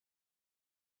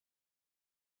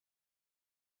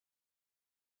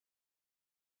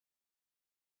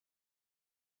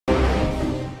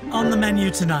On the menu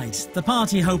tonight, the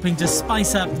party hoping to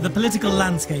spice up the political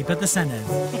landscape at the Senedd.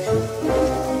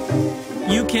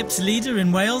 UKIP's leader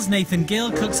in Wales, Nathan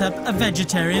Gill, cooks up a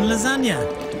vegetarian lasagna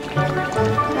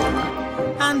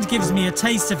and gives me a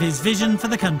taste of his vision for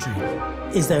the country.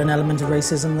 Is there an element of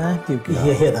racism there?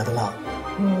 You hear that a lot.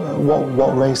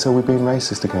 What race are we being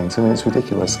racist against? I mean, it's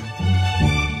ridiculous.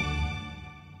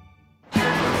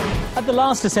 At the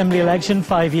last Assembly election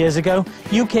 5 years ago,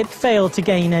 UKIP failed to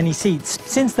gain any seats.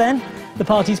 Since then, the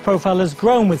party's profile has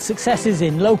grown with successes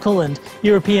in local and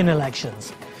European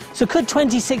elections. So could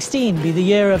 2016 be the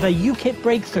year of a UKIP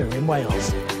breakthrough in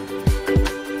Wales?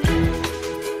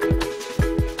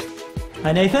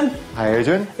 Hi Nathan. Hi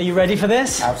Adrian. Are you ready for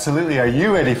this? Absolutely. Are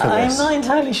you ready for this? I'm not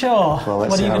entirely sure. Well,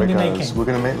 let's what see are you how going to be goes. making? We're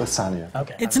going to make lasagna.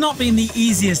 Okay. It's not been the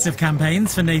easiest of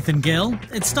campaigns for Nathan Gill.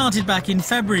 It started back in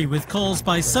February with calls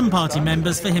by some party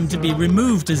members for him to be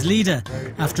removed as leader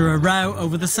after a row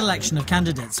over the selection of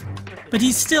candidates. But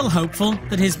he's still hopeful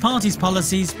that his party's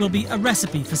policies will be a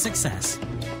recipe for success.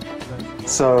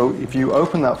 So, if you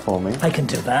open that for me... I can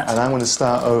do that. And I'm going to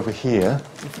start over here.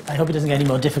 I hope it doesn't get any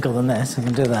more difficult than this. I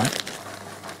can do that.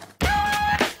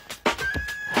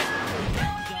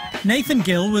 Nathan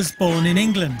Gill was born in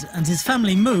England and his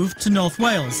family moved to North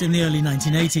Wales in the early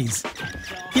 1980s.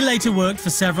 He later worked for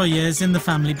several years in the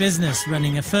family business,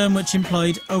 running a firm which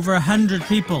employed over 100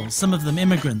 people, some of them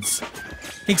immigrants.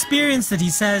 Experience that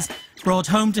he says brought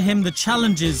home to him the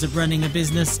challenges of running a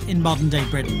business in modern-day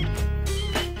Britain.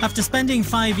 After spending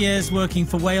 5 years working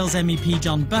for Wales MEP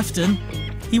John Bufton,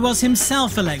 he was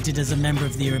himself elected as a member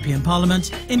of the European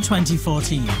Parliament in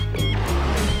 2014.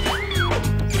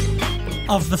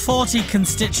 Of the 40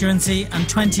 constituency and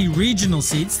 20 regional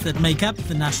seats that make up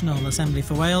the National Assembly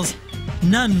for Wales,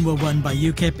 none were won by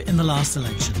UKIP in the last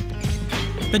election.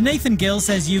 But Nathan Gill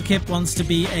says UKIP wants to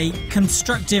be a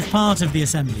constructive part of the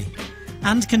Assembly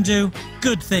and can do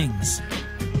good things.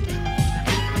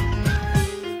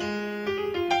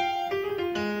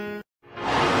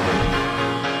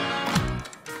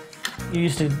 You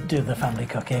used to do the family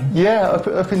cooking. Yeah,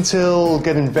 up until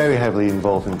getting very heavily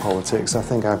involved in politics. I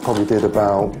think I probably did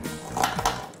about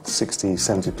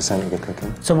 60–70% of the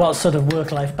cooking. So what's sort of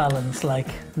work-life balance like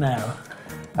now?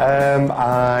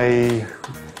 I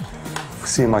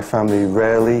see my family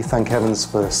rarely, thank heavens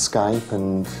for Skype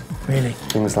and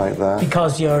things like that.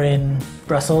 Because you're in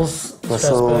Brussels,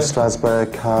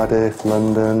 Strasbourg, Cardiff,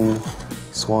 London,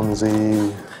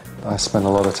 Swansea. I spend a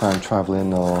lot of time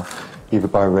travelling or either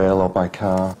by rail or by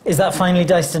car. Is that finely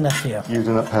diced enough for you? You've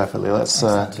done it perfectly. Let's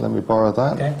let me borrow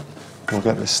that. Okay. We'll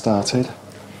get this started.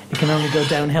 You can only go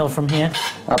downhill from here.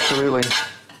 Absolutely.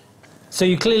 So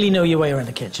you clearly know your way around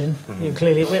the kitchen. You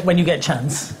clearly, when you get a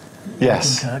chance,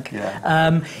 yes, you can cook.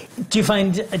 Yeah. Do you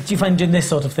find doing this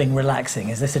sort of thing relaxing?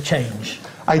 Is this a change?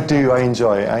 I do. I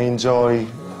enjoy it. I enjoy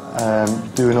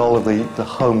doing all of the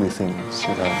homely things.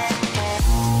 You know.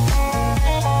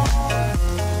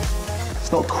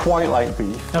 It's not quite like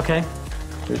beef. Okay.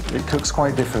 It cooks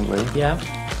quite differently. Yeah.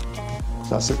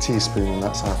 So that's a teaspoon and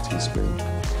that's half teaspoon.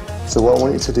 So what I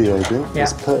want you to do, Adrian,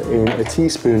 is put in a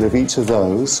teaspoon of each of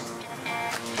those.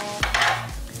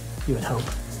 You would hope.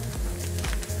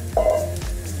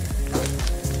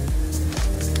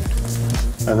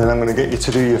 And then I'm going to get you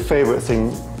to do your favourite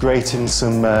thing, grate in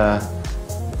some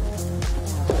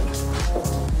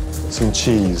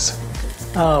cheese.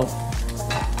 Oh.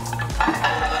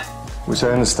 Which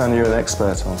I understand you're an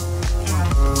expert on.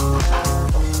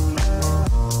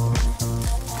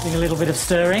 Doing a little bit of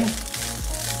stirring.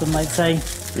 Some might say.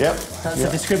 Yep. That's a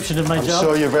description of my job. I'm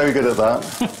sure you're very good at that.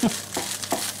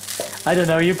 I don't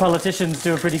know, you politicians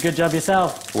do a pretty good job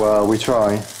yourself. Well, we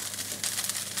try.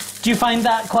 Do you find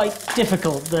that quite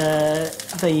difficult, the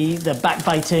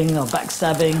backbiting or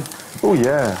backstabbing? Oh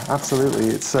yeah, absolutely.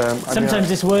 It's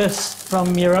sometimes it's worse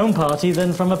from your own party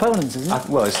than from opponents, isn't it?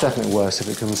 Well, it's definitely worse if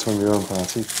it comes from your own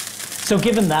party. So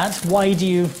given that, why do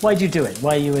you do it?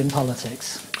 Why are you in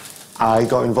politics? I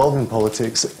got involved in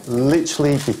politics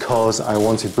literally because I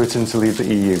wanted Britain to leave the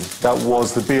EU. That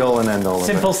was the be-all and end-all of it.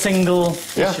 Simple, single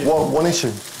issue. Yeah, one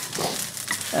issue.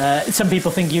 Some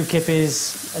people think UKIP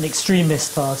is an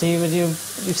extremist party. Would you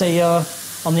say you're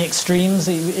on the extrees?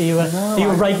 Are you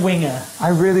a right-winger? I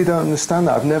really don't understand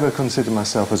that. I've never considered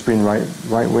myself as being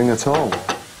right-wing at all.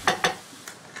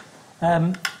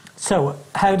 So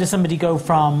how does somebody go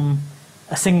from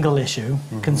a single issue,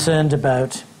 concerned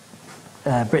about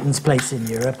Britain's place in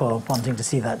Europe or wanting to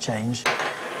see that change,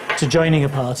 to joining a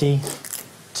party,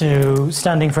 to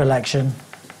standing for election,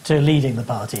 to leading the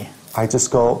party? I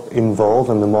just got involved,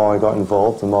 and the more I got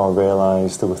involved, the more I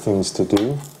realised there were things to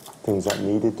do, things that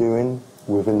needed doing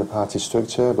within the party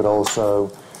structure, but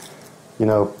also you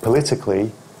know,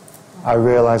 politically, I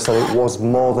realised that it was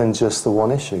more than just the one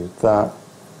issue, that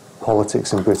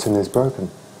politics in Britain is broken.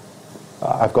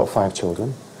 I've got 5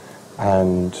 children,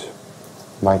 and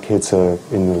my kids are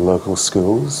in the local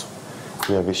schools.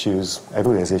 We have issues,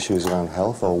 everybody has issues around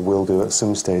health, or will do at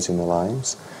some stage in their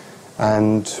lives.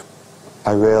 And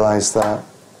I realised that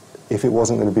if it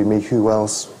wasn't going to be me, who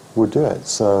else would do it?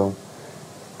 So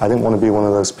I didn't want to be one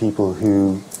of those people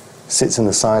who sits in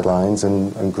the sidelines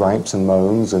and gripes and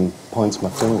moans and points my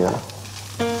finger.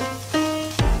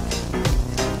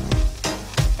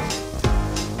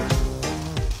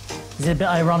 Is it a bit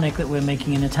ironic that we're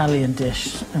making an Italian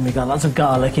dish and we've got lots of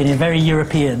garlic in it, very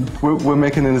European? We're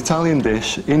making an Italian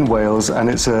dish in Wales, and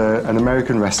it's an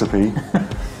American recipe.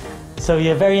 So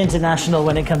you're very international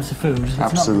when it comes to food.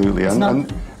 Absolutely,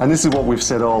 and this is what we've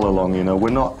said all along, you know, we're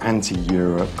not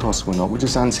anti-Europe, of course we're not, we're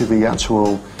just anti the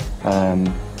actual,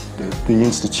 the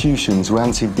institutions, we're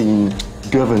anti being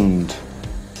governed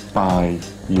by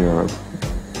Europe.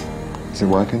 Is it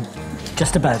working?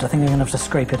 Just about. I think I'm going to have to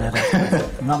scrape it out.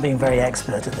 I'm not being very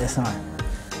expert at this, am I?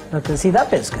 Look, see,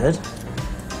 that bit's good.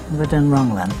 What have I done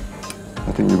wrong then?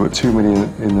 I think you put too many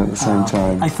in at the same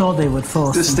time. I thought they would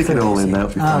force. Just stick it all in there,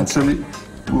 it'll be fine. Okay.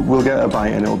 So we'll get a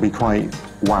bite and it'll be quite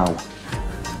wow.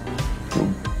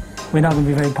 We're not going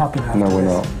to be very popular. No, we're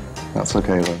not. That's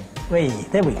okay then.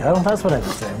 Wait, there we go. That's what I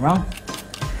was doing wrong.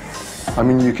 I'm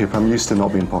in UKIP, I'm used to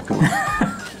not being popular.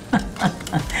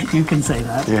 You can say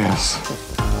that. Yes.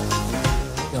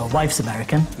 Your wife's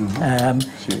American.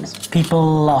 She is.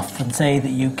 People often say that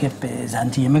UKIP is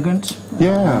anti-immigrant,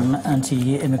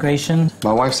 anti-immigration.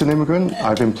 My wife's an immigrant,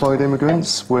 I've employed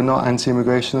immigrants, we're not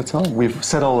anti-immigration at all. We've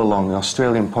said all along, the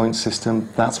Australian point system,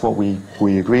 that's what we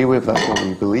agree with, that's what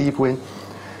we believe with,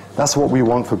 that's what we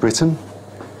want for Britain.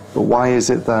 But why is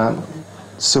it that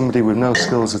somebody with no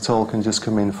skills at all can just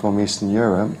come in from Eastern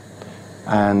Europe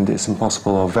and it's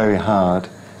impossible or very hard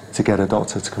to get a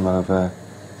doctor to come over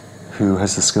who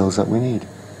has the skills that we need?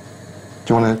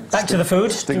 Do you want to Back to the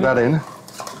food. Stick that in.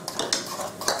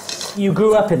 You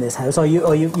grew up in this house, or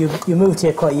you moved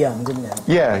here quite young, didn't you?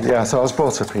 Yeah, so I was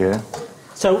brought up here.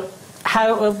 So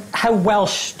how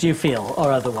Welsh do you feel,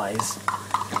 or otherwise?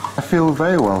 I feel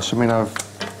very Welsh. I mean,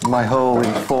 my whole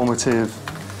informative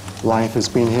life has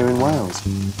been here in Wales.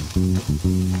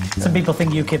 Some people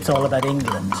think UKIP's all about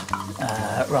England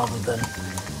rather than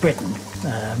Britain,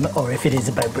 or if it is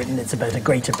about Britain, it's about a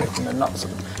greater Britain and lots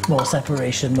of more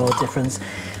separation, more difference.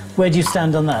 Where do you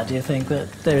stand on that? Do you think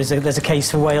that there's a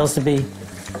case for Wales to be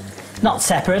not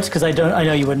separate, because I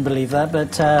know you wouldn't believe that,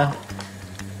 but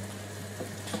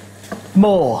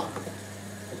more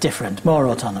different, more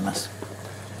autonomous?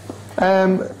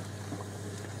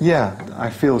 Yeah, I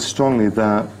feel strongly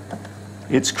that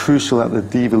it's crucial that the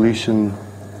devolution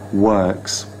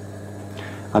works.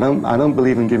 I don't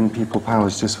believe in giving people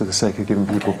powers just for the sake of giving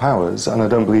people powers, and I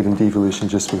don't believe in devolution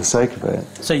just for the sake of it.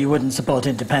 So you wouldn't support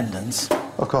independence?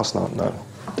 Of course not, no.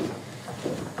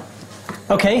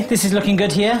 Okay, this is looking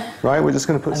good here. Right, we're just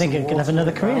going to put I think you can have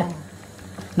another career.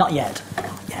 Not yet.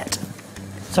 Not yet.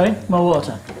 Sorry, more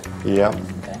water? Yeah.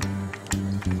 Okay.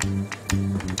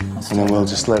 And then we'll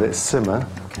just let it simmer.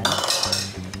 Okay.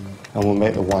 And we'll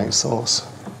make the white sauce.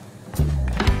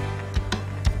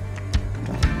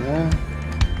 Yeah.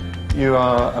 You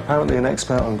are apparently an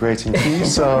expert on grating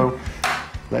cheese, so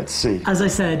let's see. As I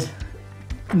said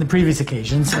in the previous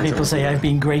occasions, people say I've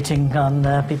been grating on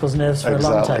people's nerves for a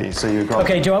long time. Exactly, so you've got...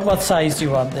 Okay, what size do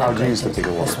you want? I'll use the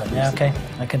bigger one. This one, yeah, okay,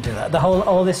 I can do that.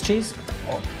 All this cheese?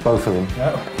 Both of them.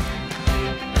 No.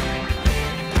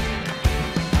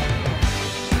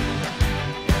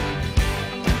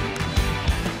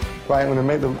 Right, I'm going to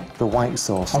make the white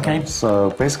sauce. Okay. Now. So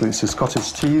basically it's just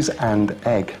cottage cheese and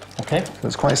egg. Okay.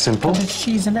 It's quite simple. Cottage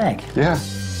cheese and egg? Yeah.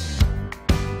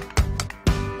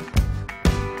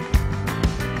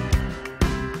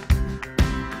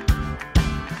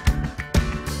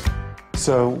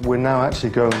 So we're now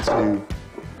actually going to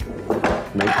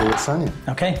make the lasagna.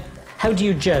 Okay. How do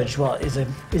you judge what is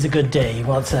a good day?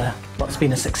 What's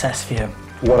been a success for you?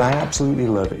 What I absolutely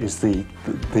love is the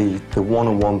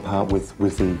one-on-one part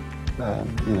with the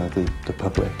the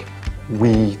public.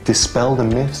 We dispel the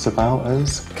myths about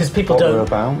us. Because people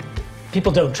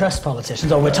don't trust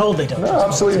politicians, or we're told they don't. No, trust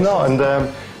absolutely politicians.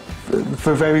 not, and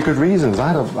for very good reasons.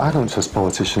 I don't trust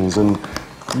politicians, and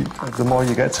the more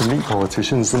you get to meet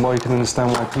politicians, the more you can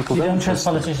understand why people You don't trust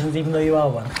politicians, even though you are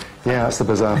one. Yeah, that's the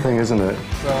bizarre thing, isn't it?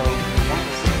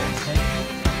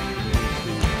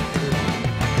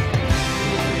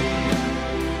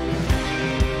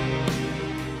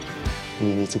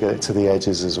 You need to get it to the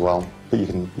edges as well, but you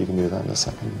can do that in a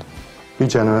second. Be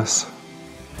generous.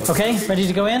 Okay, ready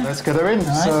to go in? Let's get her in.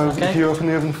 Right, so, okay. if you open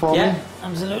the oven for Yeah, me.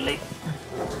 absolutely.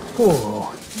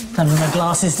 Oh, time for my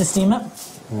glasses to steam up.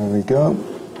 There we go.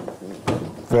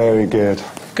 Very good.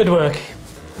 Good work.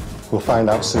 We'll find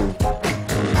out soon.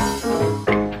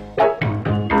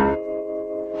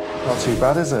 Not too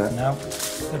bad, is it? No.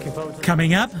 Looking forward to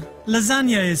Coming up,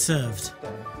 lasagna is served,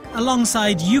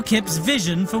 alongside UKIP's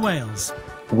vision for Wales.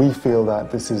 We feel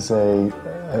that this is a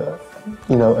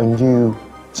new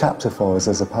chapter for us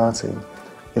as a party.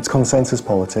 It's consensus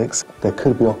politics. There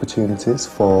could be opportunities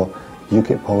for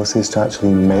UKIP policies to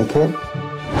actually make it.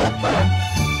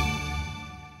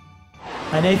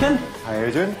 Hi, Nathan. Hi,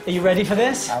 Adrian. Are you ready for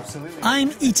this? Absolutely.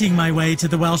 I'm eating my way to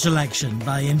the Welsh election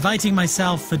by inviting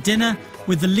myself for dinner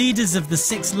with the leaders of the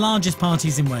 6 largest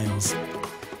parties in Wales.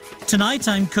 Tonight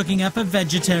I'm cooking up a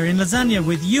vegetarian lasagna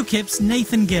with UKIP's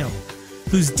Nathan Gill,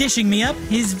 who's dishing me up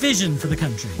his vision for the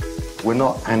country. We're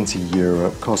not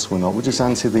anti-Europe, of course we're not. We're just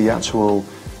anti the actual,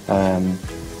 the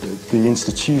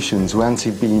institutions. We're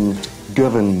anti being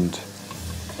governed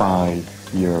by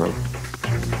Europe.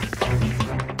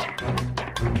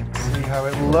 See how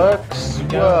it looks?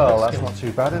 Well, that's not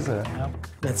too bad, is it? No.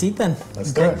 Let's eat then.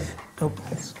 Let's do it. Oh.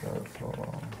 Let's go for...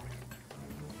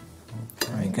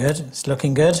 Very good. It's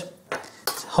looking good.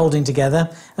 It's holding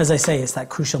together. As I say, it's that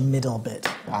crucial middle bit.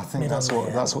 I think that's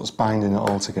what's binding it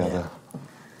all together.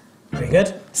 Very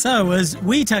good. So, as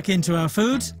we tuck into our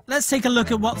food, let's take a look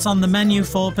at what's on the menu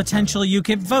for potential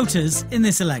UKIP voters in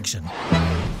this election.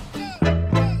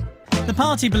 The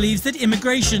party believes that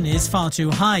immigration is far too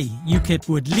high. UKIP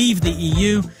would leave the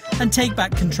EU and take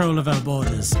back control of our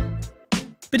borders.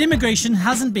 But immigration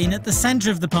hasn't been at the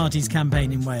centre of the party's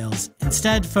campaign in Wales,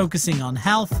 instead focusing on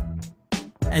health,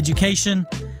 education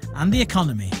and the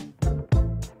economy.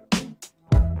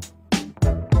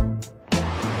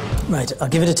 Right, I'll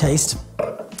give it a taste.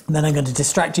 And then I'm going to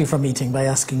distract you from eating by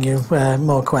asking you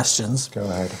more questions. Go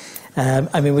ahead.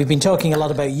 I mean, we've been talking a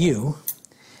lot about you,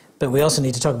 but we also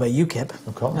need to talk about UKIP.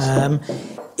 Of course.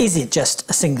 Is it just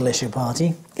a single-issue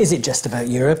party? Is it just about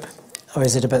Europe? Or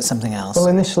is it about something else? Well,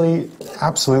 initially,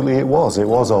 absolutely it was. It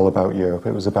was all about Europe.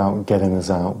 It was about getting us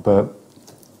out. But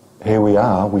here we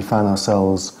are. We find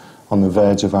ourselves on the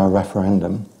verge of our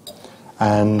referendum.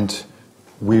 And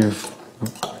we've,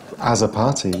 as a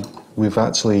party, we've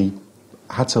actually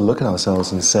had to look at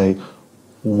ourselves and say,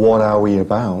 what are we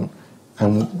about?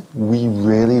 And we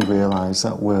really realise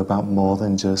that we're about more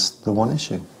than just the one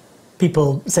issue.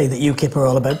 People say that UKIP are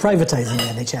all about privatising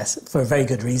the NHS for a very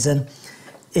good reason.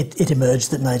 It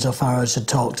emerged that Nigel Farage had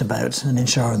talked about an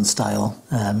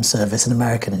insurance-style service, an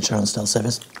American insurance-style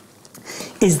service.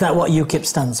 Is that what UKIP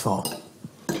stands for?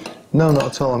 No, not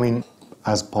at all. I mean,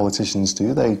 as politicians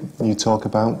do, you talk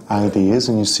about ideas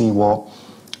and you see what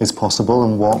is possible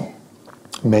and what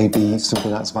may be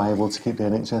something that's viable to keep the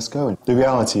NHS going. The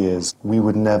reality is we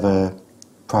would never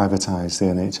privatise the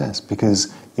NHS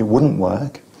because it wouldn't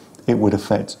work. It would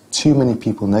affect too many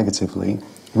people negatively.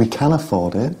 We can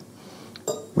afford it.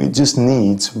 It just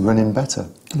needs running better.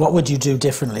 What would you do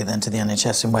differently then to the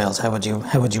NHS in Wales? How would you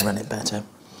run it better?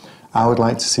 I would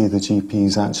like to see the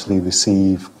GPs actually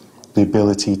receive the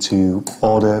ability to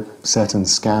order certain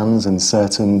scans and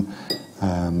certain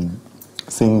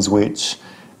things which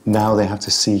now they have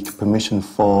to seek permission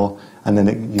for, and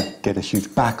then you get a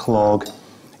huge backlog.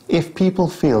 If people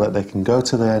feel that they can go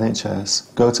to the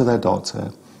NHS, go to their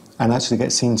doctor, and actually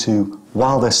get seen to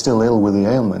while they're still ill with the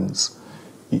ailments,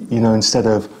 you know, instead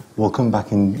of, we'll come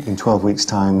back in 12 weeks'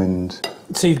 time and...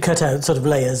 So you'd cut out sort of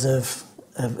layers of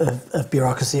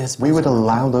bureaucracy, I suppose? We would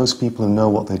allow those people who know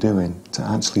what they're doing to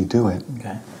actually do it.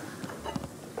 Okay.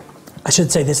 I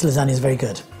should say this lasagna is very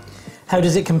good. How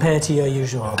does it compare to your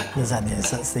usual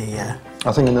lasagnas? That's the...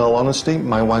 I think in all honesty,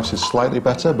 my wife's is slightly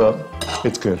better, but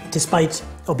it's good. Despite,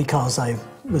 or because I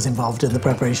was involved in the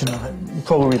preparation of it?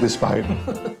 Probably despite.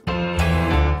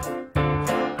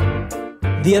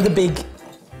 The other big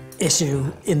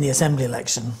issue in the Assembly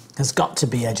election has got to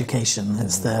be education.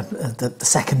 It's the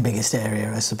second biggest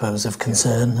area, I suppose, of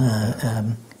concern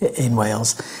in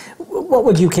Wales. What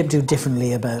would UKIP do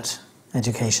differently about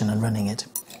education and running it?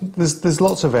 There's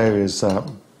lots of areas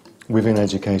within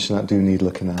education that do need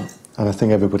looking at, and I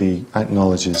think everybody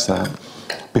acknowledges that.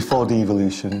 Before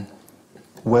devolution,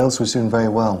 Wales was doing very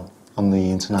well on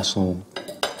the international,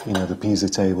 the PISA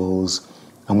tables,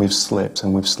 and we've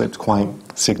slipped quite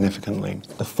significantly.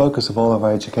 The focus of all of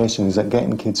our education is at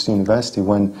getting kids to university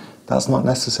when that's not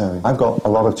necessary. I've got a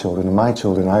lot of children, and my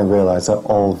children, I realise, are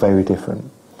all very different.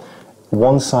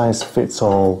 One size fits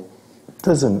all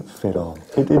doesn't fit all.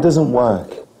 It doesn't work.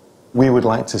 We would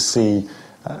like to see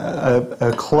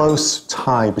a close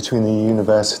tie between the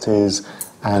universities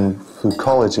and through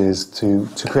colleges to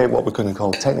create what we're going to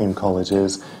call technium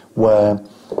colleges, where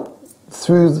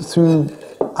through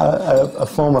a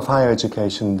form of higher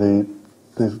education,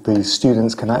 the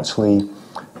students can actually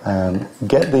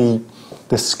get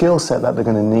the skill set that they're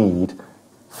going to need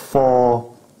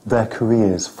for their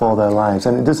careers, for their lives.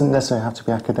 And it doesn't necessarily have to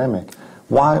be academic.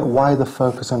 Why the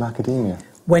focus on academia?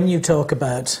 When you talk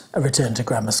about a return to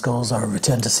grammar schools or a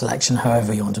return to selection,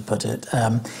 however you want to put it,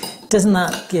 doesn't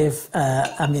that give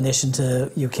ammunition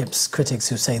to UKIP's critics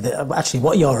who say that actually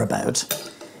what you're about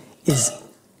is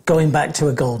going back to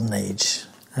a golden age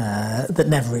that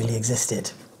never really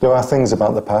existed? There are things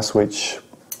about the past which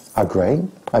are great,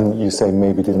 and you say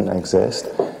maybe didn't exist,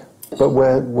 but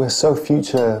we're so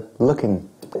future looking.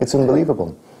 It's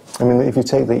unbelievable. I mean, if you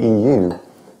take the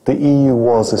EU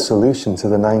was a solution to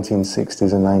the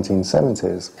 1960s and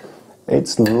 1970s.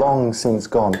 It's long since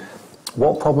gone.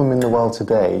 What problem in the world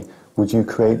today would you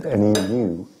create an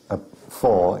EU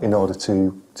for in order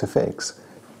to fix?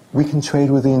 We can trade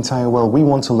with the entire world. We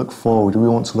want to look forward. We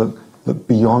want to look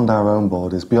beyond our own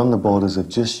borders, beyond the borders of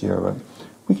just Europe.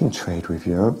 We can trade with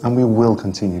Europe, and we will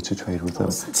continue to trade with them.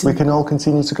 We can all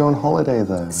continue to go on holiday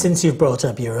there. Since you've brought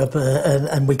up Europe,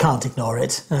 and we can't ignore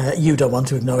it, you don't want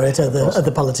to ignore it,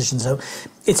 other politicians don't,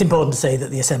 it's important to say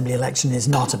that the Assembly election is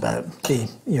not about the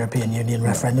European Union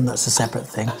referendum, that's a separate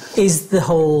thing. Is the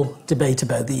whole debate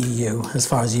about the EU, as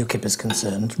far as UKIP is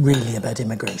concerned, really about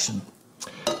immigration?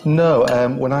 No,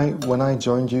 when I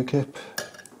joined UKIP,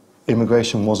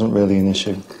 immigration wasn't really an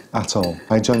issue at all.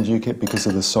 I joined UKIP because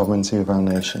of the sovereignty of our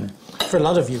nation. For a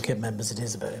lot of UKIP members, it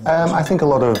is about immigration. I think a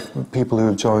lot of people who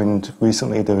have joined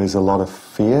recently, there is a lot of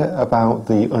fear about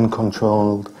the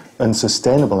uncontrolled,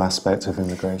 unsustainable aspect of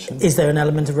immigration. Is there an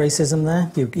element of racism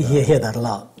there? You hear that a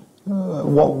lot.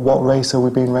 What race are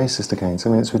we being racist against? I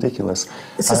mean, it's ridiculous.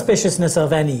 Suspiciousness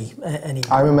of any.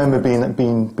 I remember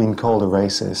being called a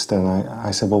racist, and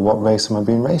I said, well, what race am I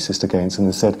being racist against? And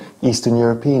they said, Eastern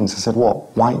Europeans. I said,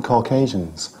 what? White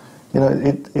Caucasians. You know,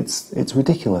 it's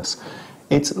ridiculous.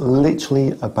 It's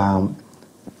literally about,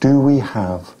 do we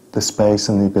have the space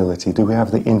and the ability? Do we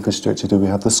have the infrastructure? Do we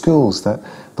have the schools, the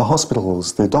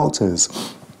hospitals, the doctors?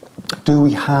 Do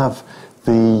we have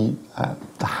the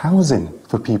housing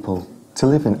for people to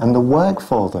live in and the work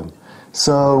for them?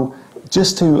 So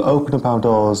just to open up our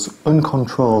doors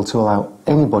uncontrolled to allow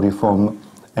anybody from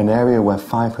an area where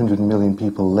 500 million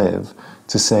people live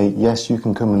to say, yes, you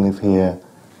can come and live here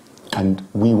and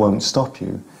we won't stop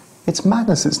you. It's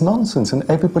madness, it's nonsense, and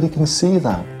everybody can see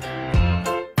that.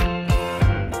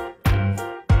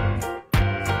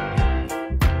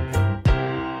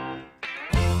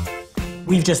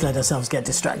 We've just let ourselves get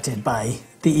distracted by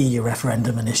the EU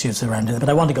referendum and issues around it, but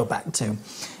I want to go back to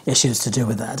issues to do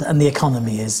with that, and the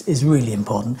economy is really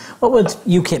important. What would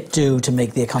UKIP do to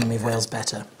make the economy of Wales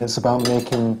better? It's about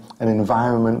making an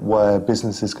environment where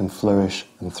businesses can flourish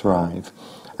and thrive.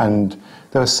 And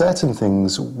there are certain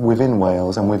things within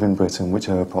Wales and within Britain which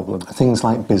are a problem. Things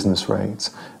like business rates,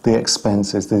 the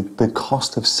expenses, the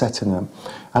cost of setting them.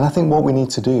 And I think what we need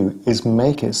to do is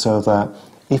make it so that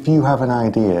if you have an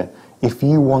idea, if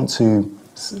you want to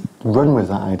run with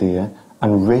that idea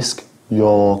and risk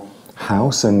your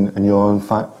house and your own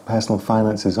personal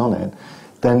finances on it,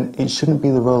 then it shouldn't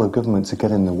be the role of government to get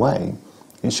in the way.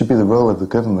 It should be the role of the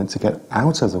government to get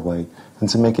out of the way and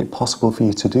to make it possible for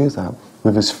you to do that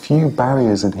with as few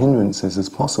barriers and hindrances as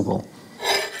possible.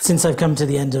 Since I've come to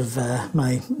the end of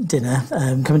my dinner,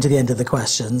 coming to the end of the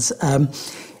questions,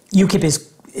 UKIP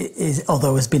is,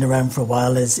 although has been around for a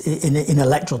while, is in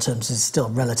electoral terms is still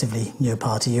a relatively new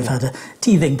party. You've had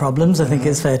teething problems, I think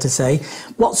it's fair to say.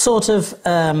 What sort of,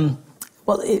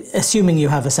 assuming you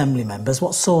have assembly members,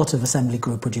 what sort of assembly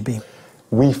group would you be?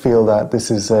 We feel that this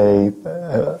is a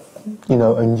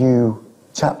new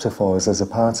chapter for us as a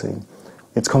party.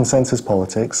 It's consensus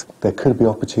politics. There could be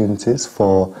opportunities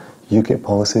for UKIP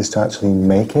policies to actually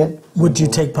make it. Would you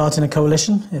take part in a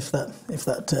coalition if that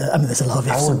I mean, there's a lot of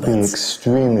ifs and buts. I would be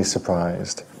extremely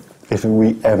surprised if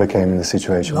we ever came in a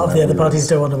situation where... A lot of the other parties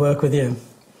don't want to work with you.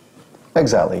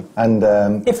 Exactly. And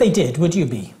if they did, would you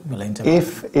be willing to?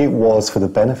 If it was for the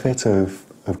benefit of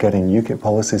getting UKIP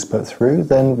policies put through,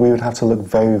 then we would have to look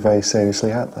very, very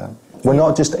seriously at that. We're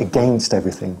not just against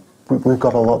everything. We've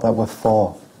got a lot that we're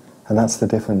for. And that's the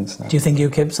difference now. Do you think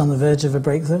UKIP's on the verge of a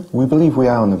breakthrough? We believe we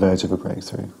are on the verge of a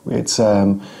breakthrough. It's,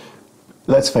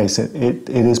 let's face it, it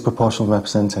is proportional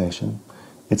representation.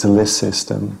 It's a list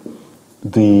system.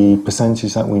 The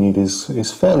percentage that we need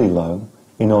is fairly low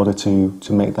in order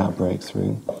to make that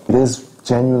breakthrough. It is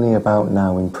genuinely about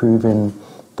now improving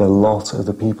the lot of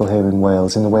the people here in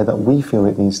Wales in the way that we feel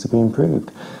it needs to be improved.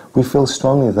 We feel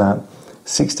strongly that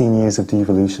 16 years of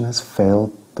devolution has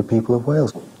failed the people of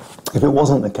Wales. If it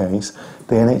wasn't the case,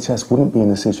 the NHS wouldn't be in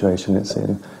the situation it's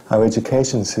in, our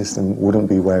education system wouldn't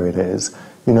be where it is,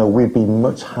 you know, we'd be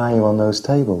much higher on those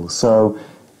tables. So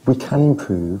we can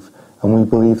improve, and we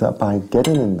believe that by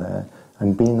getting in there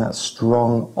and being that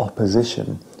strong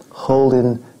opposition,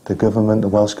 holding the government, the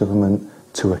Welsh Government,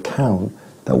 to account,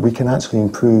 that we can actually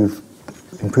improve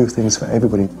things for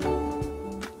everybody.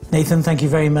 Nathan, thank you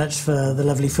very much for the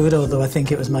lovely food, although I think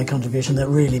it was my contribution that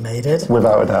really made it.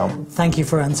 Without a doubt. Thank you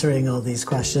for answering all these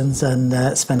questions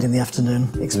and spending the afternoon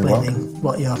explaining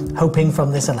what you're hoping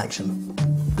from this election.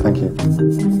 Thank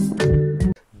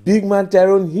you. Big Man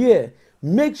Tyrone here.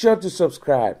 Make sure to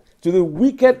subscribe to the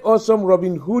wicked awesome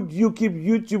Robin Hood UKIP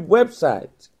YouTube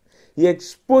website. He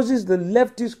exposes the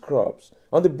leftist crops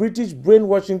on the British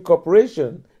brainwashing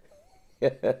corporation.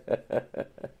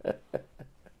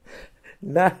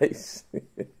 Nice.